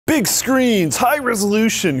Big screens, high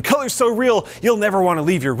resolution, colors so real you'll never want to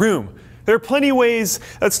leave your room. There are plenty of ways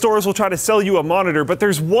that stores will try to sell you a monitor, but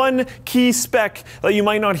there's one key spec that you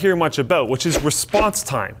might not hear much about, which is response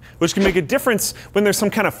time, which can make a difference when there's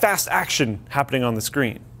some kind of fast action happening on the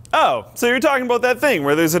screen. Oh, so you're talking about that thing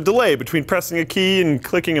where there's a delay between pressing a key and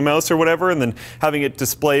clicking a mouse or whatever and then having it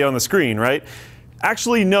display on the screen, right?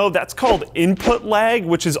 Actually, no, that's called input lag,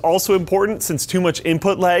 which is also important since too much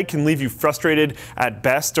input lag can leave you frustrated at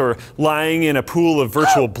best or lying in a pool of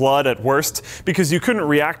virtual blood at worst because you couldn't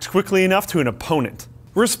react quickly enough to an opponent.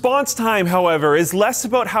 Response time, however, is less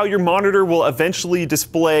about how your monitor will eventually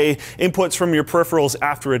display inputs from your peripherals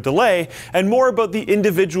after a delay, and more about the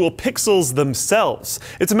individual pixels themselves.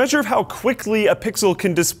 It's a measure of how quickly a pixel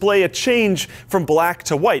can display a change from black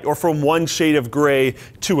to white, or from one shade of gray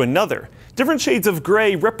to another. Different shades of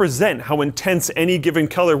gray represent how intense any given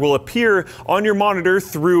color will appear on your monitor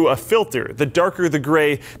through a filter. The darker the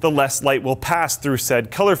gray, the less light will pass through said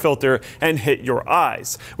color filter and hit your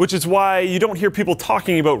eyes, which is why you don't hear people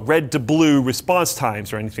talking about red to blue response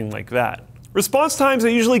times or anything like that. Response times are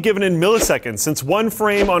usually given in milliseconds, since one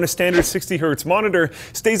frame on a standard 60 Hz monitor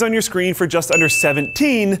stays on your screen for just under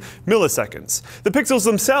 17 milliseconds. The pixels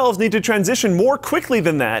themselves need to transition more quickly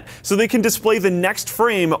than that so they can display the next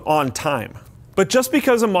frame on time. But just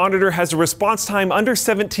because a monitor has a response time under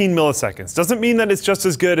 17 milliseconds doesn't mean that it's just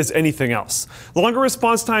as good as anything else. Longer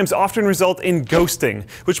response times often result in ghosting,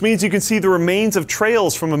 which means you can see the remains of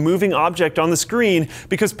trails from a moving object on the screen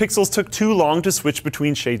because pixels took too long to switch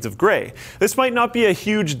between shades of gray. This might not be a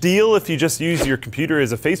huge deal if you just use your computer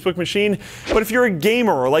as a Facebook machine, but if you're a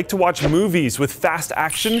gamer or like to watch movies with fast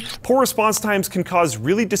action, poor response times can cause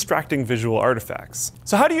really distracting visual artifacts.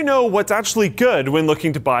 So how do you know what's actually good when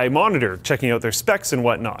looking to buy a monitor, checking out their specs and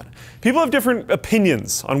whatnot? People have different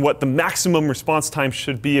opinions on what the maximum response time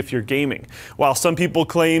should be if you're gaming. While some people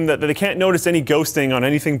claim that they can't notice any ghosting on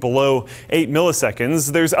anything below 8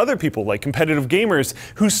 milliseconds, there's other people, like competitive gamers,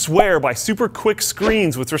 who swear by super quick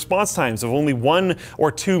screens with response times of only 1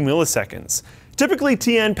 or 2 milliseconds. Typically,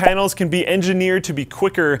 TN panels can be engineered to be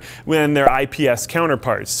quicker than their IPS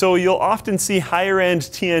counterparts, so you'll often see higher-end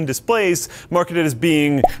TN displays marketed as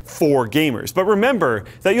being for gamers. But remember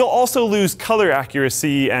that you'll also lose color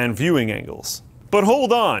accuracy and viewing angles. But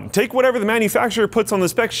hold on, take whatever the manufacturer puts on the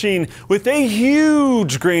spec sheet with a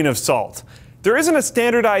huge grain of salt. There isn't a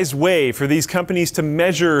standardized way for these companies to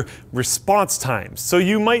measure response times, so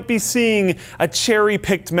you might be seeing a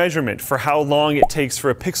cherry-picked measurement for how long it takes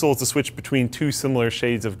for a pixel to switch between two similar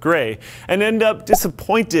shades of gray, and end up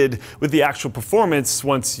disappointed with the actual performance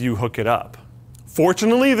once you hook it up.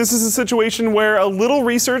 Fortunately, this is a situation where a little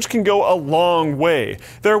research can go a long way.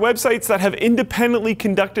 There are websites that have independently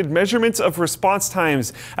conducted measurements of response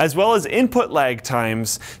times as well as input lag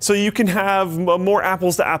times, so you can have a more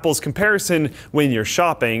apples-to-apples comparison when you're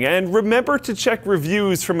shopping. And remember to check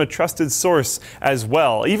reviews from a trusted source as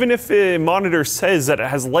well. Even if a monitor says that it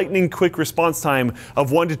has lightning-quick response time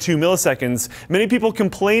of 1 to 2 milliseconds, many people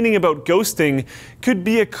complaining about ghosting could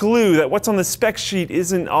be a clue that what's on the spec sheet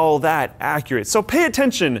isn't all that accurate. So pay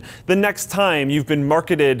attention the next time you've been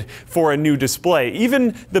marketed for a new display.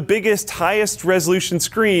 Even the biggest, highest resolution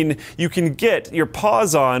screen you can get your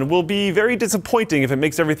paws on will be very disappointing if it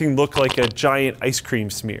makes everything look like a giant ice cream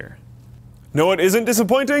smear. Know what isn't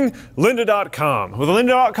disappointing? Lynda.com. With a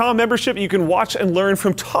Lynda.com membership, you can watch and learn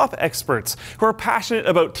from top experts who are passionate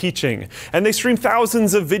about teaching. And they stream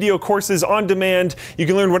thousands of video courses on demand. You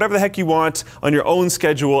can learn whatever the heck you want on your own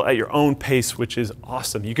schedule at your own pace, which is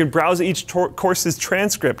awesome. You can browse each course's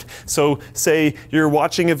transcript. So say you're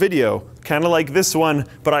watching a video, kind of like this one,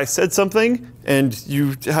 but I said something and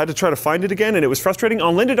you had to try to find it again and it was frustrating.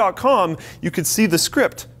 On Lynda.com, you could see the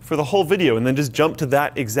script for the whole video and then just jump to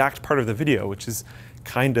that exact part of the video, which is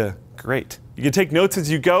kinda great. You can take notes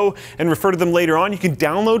as you go and refer to them later on. You can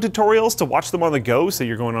download tutorials to watch them on the go, so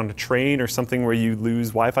you're going on a train or something where you lose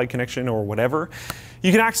Wi-Fi connection or whatever.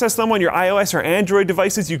 You can access them on your iOS or Android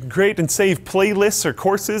devices. You can create and save playlists or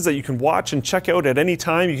courses that you can watch and check out at any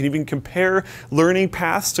time. You can even compare learning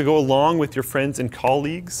paths to go along with your friends and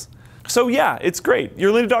colleagues. So yeah, it's great.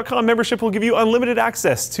 Your Lynda.com membership will give you unlimited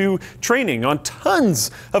access to training on tons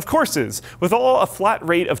of courses with all a flat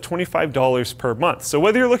rate of $25 per month. So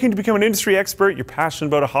whether you're looking to become an industry expert, you're passionate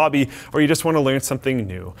about a hobby, or you just want to learn something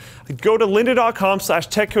new, go to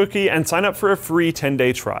lynda.com/techcookie and sign up for a free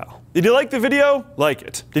 10-day trial. Did you like the video? Like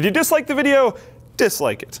it. Did you dislike the video?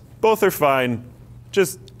 Dislike it. Both are fine.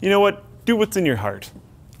 Just, you know what? Do what's in your heart.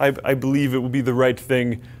 I believe it will be the right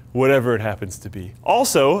thing, whatever it happens to be.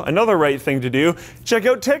 Also, another right thing to do, check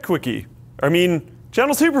out TechQuickie.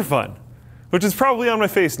 Channel Superfun, which is probably on my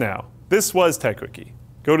face now. This was TechQuickie.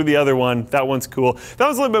 Go to the other one. That one's cool. That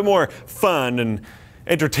was a little bit more fun and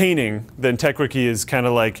entertaining than Tech Wiki is kind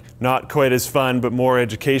of like not quite as fun, but more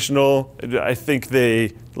educational. I think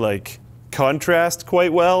they like contrast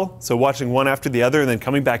quite well. So watching one after the other and then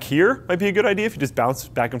coming back here might be a good idea if you just bounce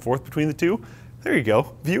back and forth between the two. There you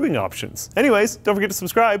go, viewing options. Anyways, don't forget to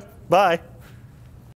subscribe. Bye.